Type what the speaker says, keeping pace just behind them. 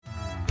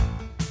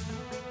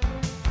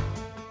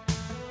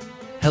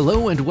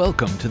Hello and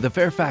welcome to the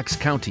Fairfax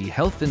County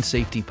Health and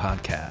Safety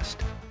Podcast.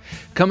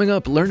 Coming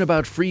up, learn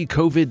about free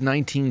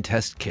COVID-19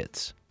 test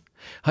kits,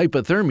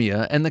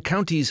 hypothermia and the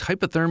county's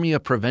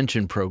hypothermia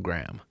prevention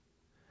program,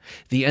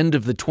 the end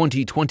of the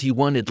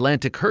 2021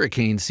 Atlantic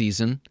hurricane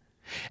season,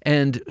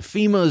 and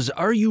FEMA's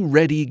Are You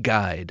Ready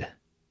guide.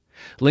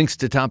 Links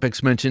to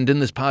topics mentioned in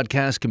this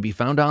podcast can be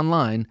found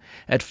online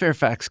at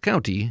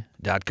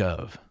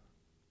fairfaxcounty.gov.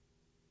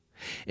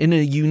 In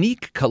a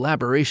unique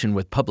collaboration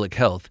with public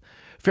health,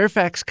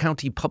 Fairfax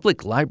County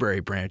Public Library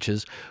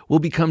branches will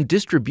become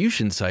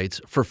distribution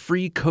sites for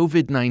free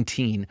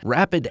COVID-19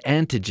 rapid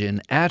antigen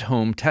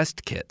at-home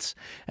test kits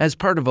as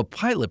part of a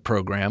pilot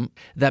program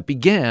that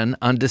began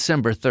on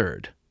December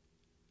 3rd.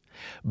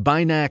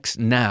 Binax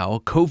Now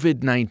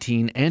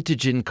COVID-19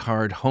 antigen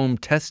card home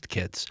test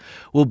kits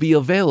will be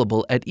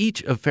available at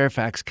each of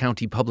Fairfax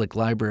County Public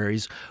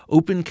Library's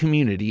open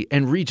community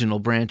and regional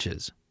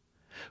branches.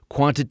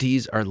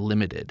 Quantities are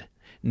limited.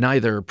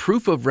 Neither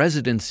proof of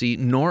residency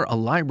nor a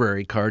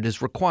library card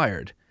is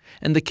required,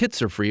 and the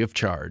kits are free of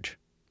charge.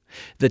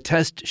 The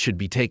test should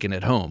be taken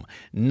at home,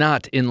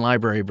 not in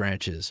library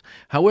branches.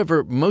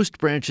 However, most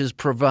branches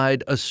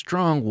provide a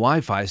strong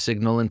Wi-Fi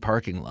signal in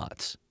parking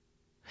lots.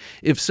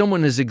 If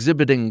someone is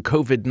exhibiting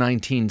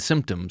COVID-19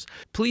 symptoms,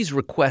 please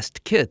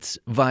request kits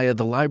via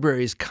the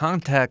library's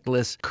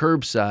contactless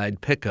curbside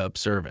pickup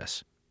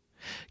service.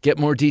 Get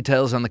more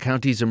details on the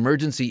county's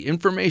emergency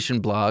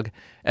information blog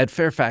at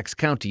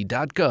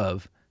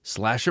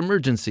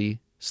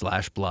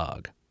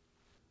fairfaxcounty.gov/emergency/blog.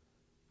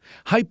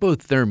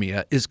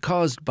 Hypothermia is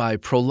caused by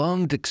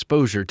prolonged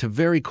exposure to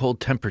very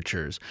cold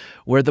temperatures,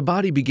 where the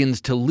body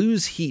begins to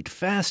lose heat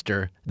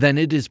faster than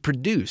it is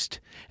produced,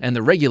 and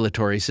the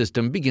regulatory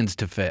system begins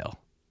to fail.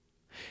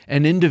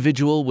 An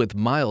individual with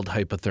mild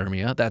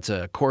hypothermia, that's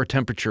a core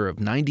temperature of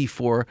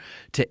 94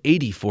 to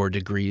 84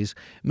 degrees,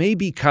 may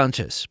be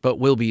conscious but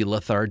will be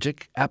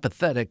lethargic,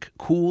 apathetic,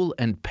 cool,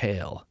 and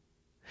pale.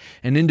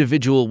 An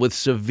individual with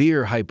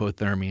severe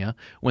hypothermia,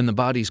 when the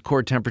body's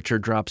core temperature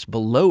drops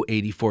below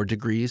 84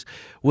 degrees,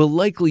 will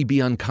likely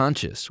be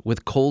unconscious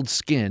with cold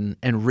skin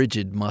and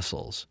rigid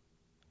muscles.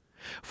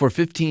 For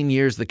 15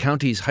 years, the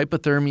county's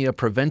hypothermia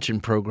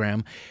prevention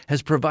program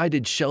has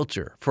provided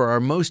shelter for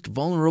our most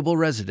vulnerable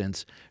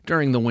residents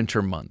during the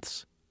winter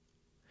months.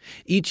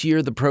 Each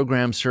year, the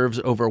program serves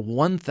over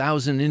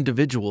 1,000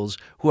 individuals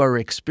who are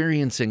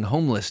experiencing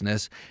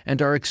homelessness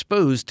and are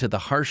exposed to the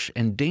harsh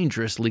and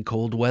dangerously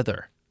cold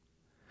weather.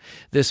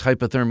 This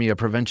hypothermia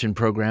prevention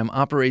program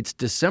operates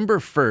December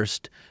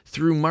 1st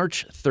through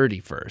March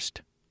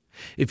 31st.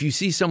 If you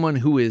see someone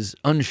who is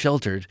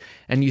unsheltered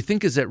and you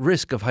think is at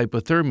risk of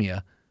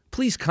hypothermia,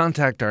 please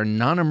contact our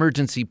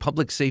non-emergency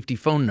public safety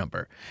phone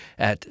number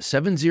at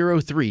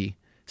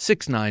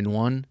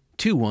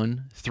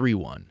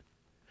 703-691-2131.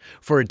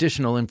 For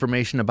additional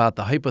information about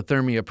the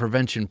hypothermia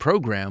prevention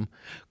program,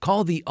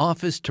 call the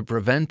Office to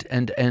Prevent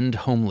and End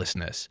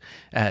Homelessness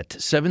at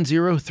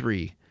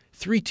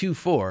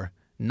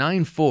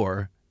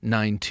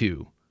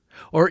 703-324-9492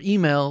 or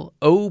email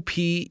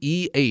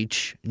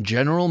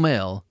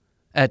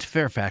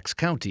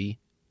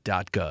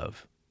opehgeneralmail@fairfaxcounty.gov.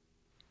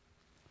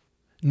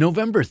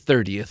 November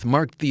 30th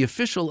marked the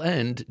official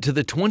end to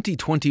the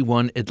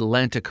 2021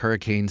 Atlantic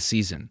hurricane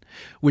season,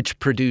 which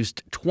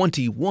produced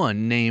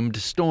 21 named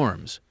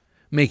storms,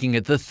 making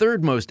it the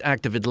third most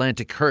active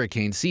Atlantic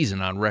hurricane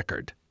season on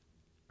record.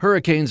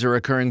 Hurricanes are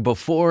occurring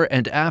before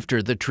and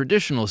after the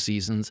traditional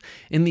seasons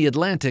in the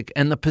Atlantic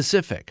and the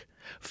Pacific.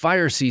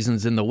 Fire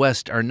seasons in the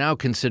West are now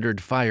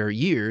considered fire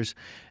years,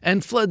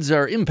 and floods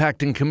are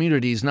impacting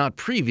communities not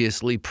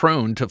previously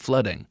prone to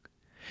flooding.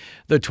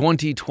 The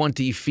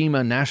 2020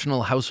 FEMA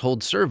National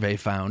Household Survey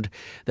found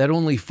that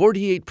only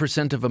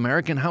 48% of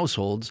American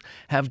households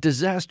have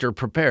disaster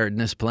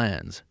preparedness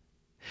plans.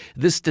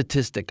 This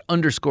statistic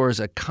underscores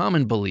a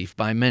common belief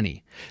by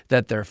many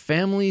that their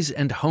families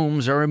and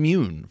homes are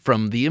immune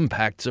from the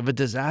impacts of a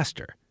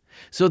disaster,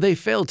 so they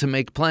fail to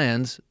make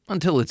plans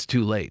until it's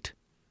too late.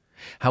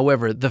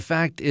 However, the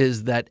fact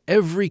is that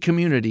every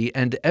community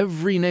and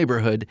every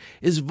neighborhood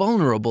is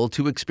vulnerable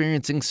to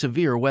experiencing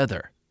severe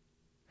weather.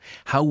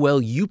 How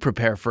well you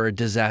prepare for a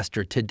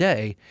disaster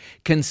today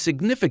can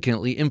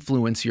significantly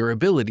influence your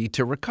ability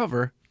to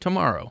recover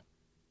tomorrow.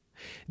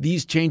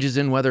 These changes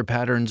in weather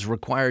patterns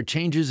require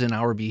changes in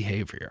our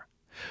behavior.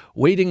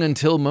 Waiting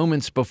until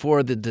moments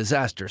before the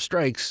disaster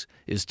strikes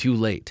is too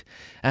late,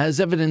 as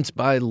evidenced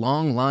by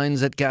long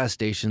lines at gas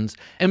stations,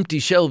 empty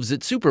shelves at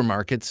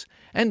supermarkets,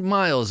 and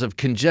miles of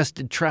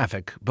congested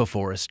traffic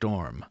before a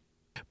storm.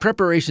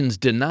 Preparations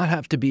do not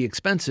have to be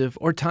expensive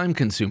or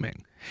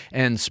time-consuming,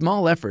 and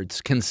small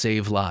efforts can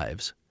save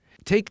lives.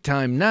 Take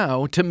time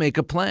now to make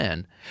a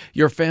plan.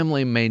 Your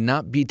family may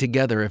not be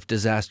together if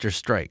disaster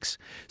strikes,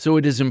 so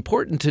it is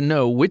important to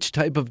know which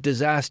type of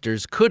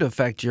disasters could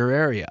affect your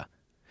area.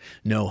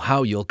 Know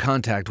how you'll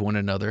contact one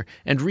another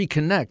and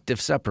reconnect if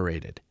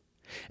separated.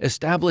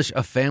 Establish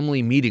a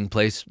family meeting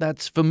place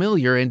that's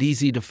familiar and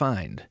easy to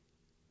find.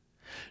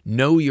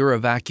 Know your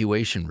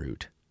evacuation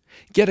route.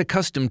 Get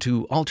accustomed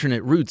to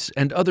alternate routes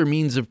and other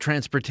means of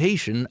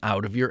transportation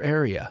out of your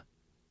area.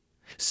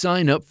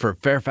 Sign up for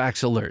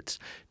Fairfax Alerts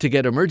to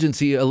get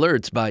emergency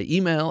alerts by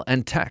email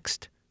and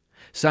text.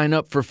 Sign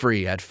up for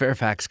free at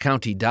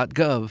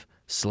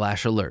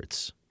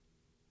fairfaxcounty.gov/alerts.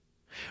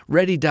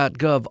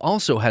 Ready.gov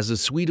also has a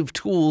suite of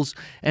tools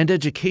and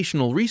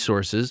educational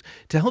resources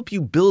to help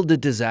you build a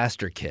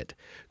disaster kit,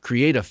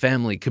 create a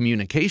family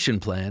communication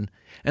plan,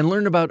 and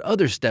learn about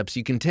other steps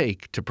you can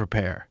take to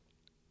prepare.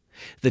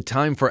 The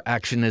time for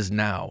action is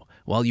now,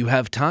 while you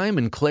have time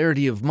and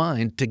clarity of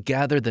mind to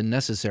gather the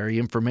necessary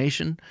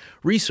information,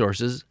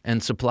 resources,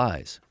 and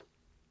supplies.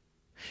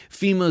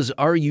 FEMA's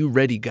Are You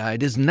Ready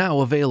guide is now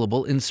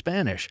available in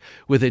Spanish,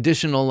 with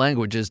additional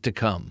languages to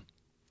come.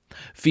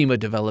 FEMA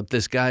developed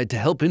this guide to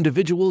help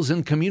individuals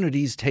and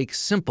communities take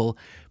simple,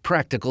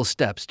 practical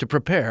steps to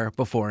prepare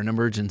before an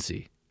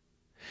emergency.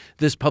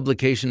 This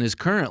publication is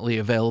currently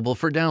available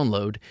for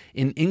download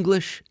in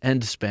English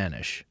and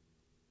Spanish.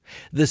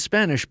 The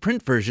Spanish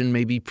print version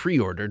may be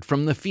pre-ordered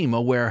from the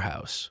FEMA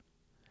warehouse.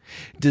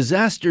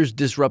 Disasters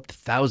disrupt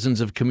thousands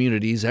of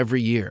communities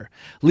every year,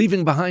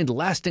 leaving behind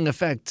lasting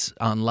effects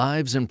on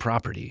lives and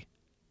property.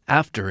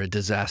 After a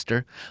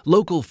disaster,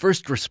 local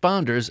first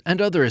responders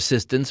and other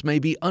assistants may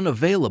be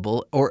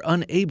unavailable or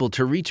unable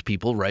to reach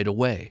people right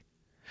away.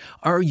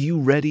 Are You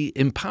Ready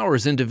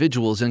empowers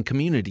individuals and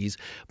communities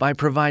by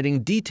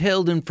providing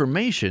detailed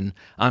information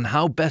on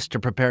how best to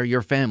prepare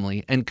your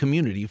family and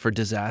community for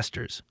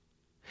disasters.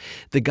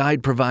 The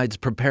guide provides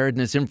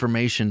preparedness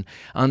information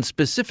on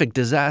specific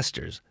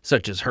disasters,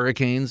 such as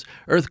hurricanes,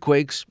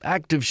 earthquakes,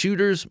 active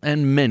shooters,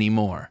 and many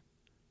more.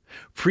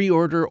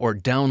 Pre-order or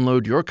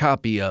download your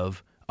copy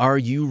of Are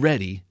You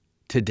Ready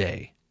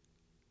today.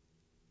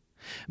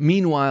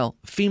 Meanwhile,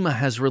 FEMA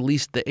has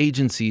released the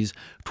agency's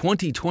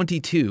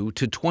 2022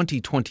 to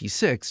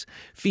 2026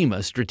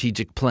 FEMA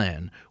Strategic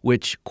Plan,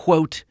 which,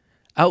 quote,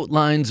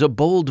 outlines a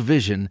bold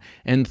vision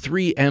and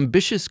 3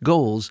 ambitious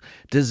goals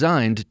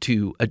designed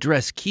to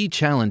address key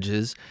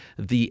challenges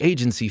the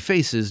agency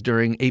faces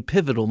during a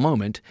pivotal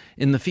moment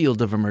in the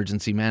field of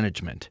emergency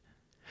management.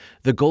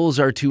 The goals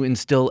are to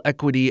instill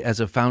equity as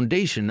a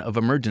foundation of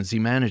emergency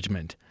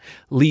management,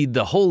 lead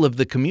the whole of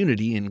the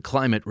community in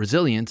climate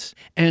resilience,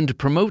 and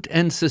promote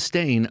and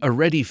sustain a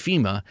ready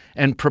FEMA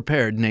and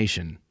prepared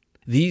nation.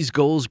 These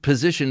goals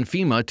position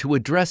FEMA to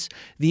address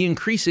the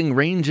increasing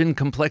range and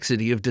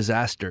complexity of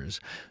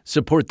disasters,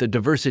 support the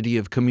diversity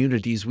of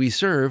communities we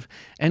serve,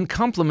 and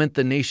complement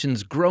the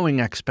nation's growing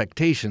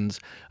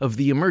expectations of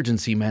the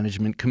emergency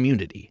management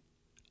community.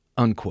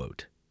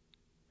 Unquote.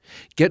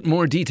 Get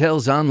more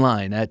details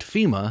online at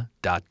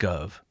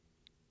FEMA.gov.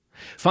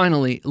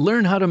 Finally,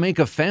 learn how to make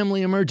a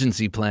family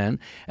emergency plan,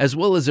 as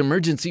well as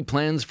emergency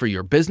plans for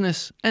your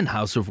business and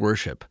house of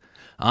worship,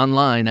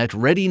 online at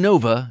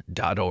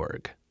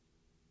readynova.org.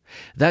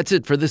 That's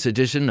it for this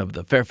edition of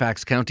the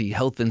Fairfax County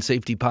Health and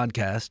Safety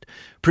Podcast,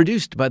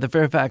 produced by the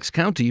Fairfax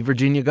County,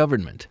 Virginia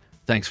government.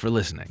 Thanks for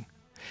listening.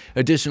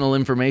 Additional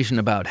information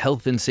about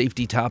health and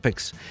safety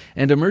topics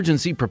and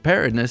emergency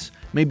preparedness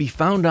may be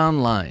found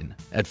online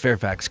at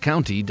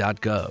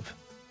fairfaxcounty.gov.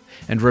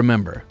 And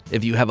remember,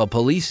 if you have a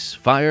police,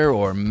 fire,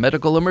 or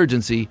medical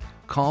emergency,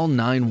 call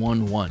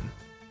 911.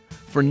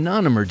 For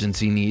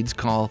non-emergency needs,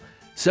 call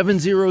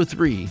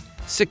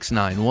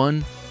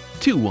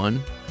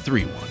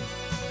 703-691-2131.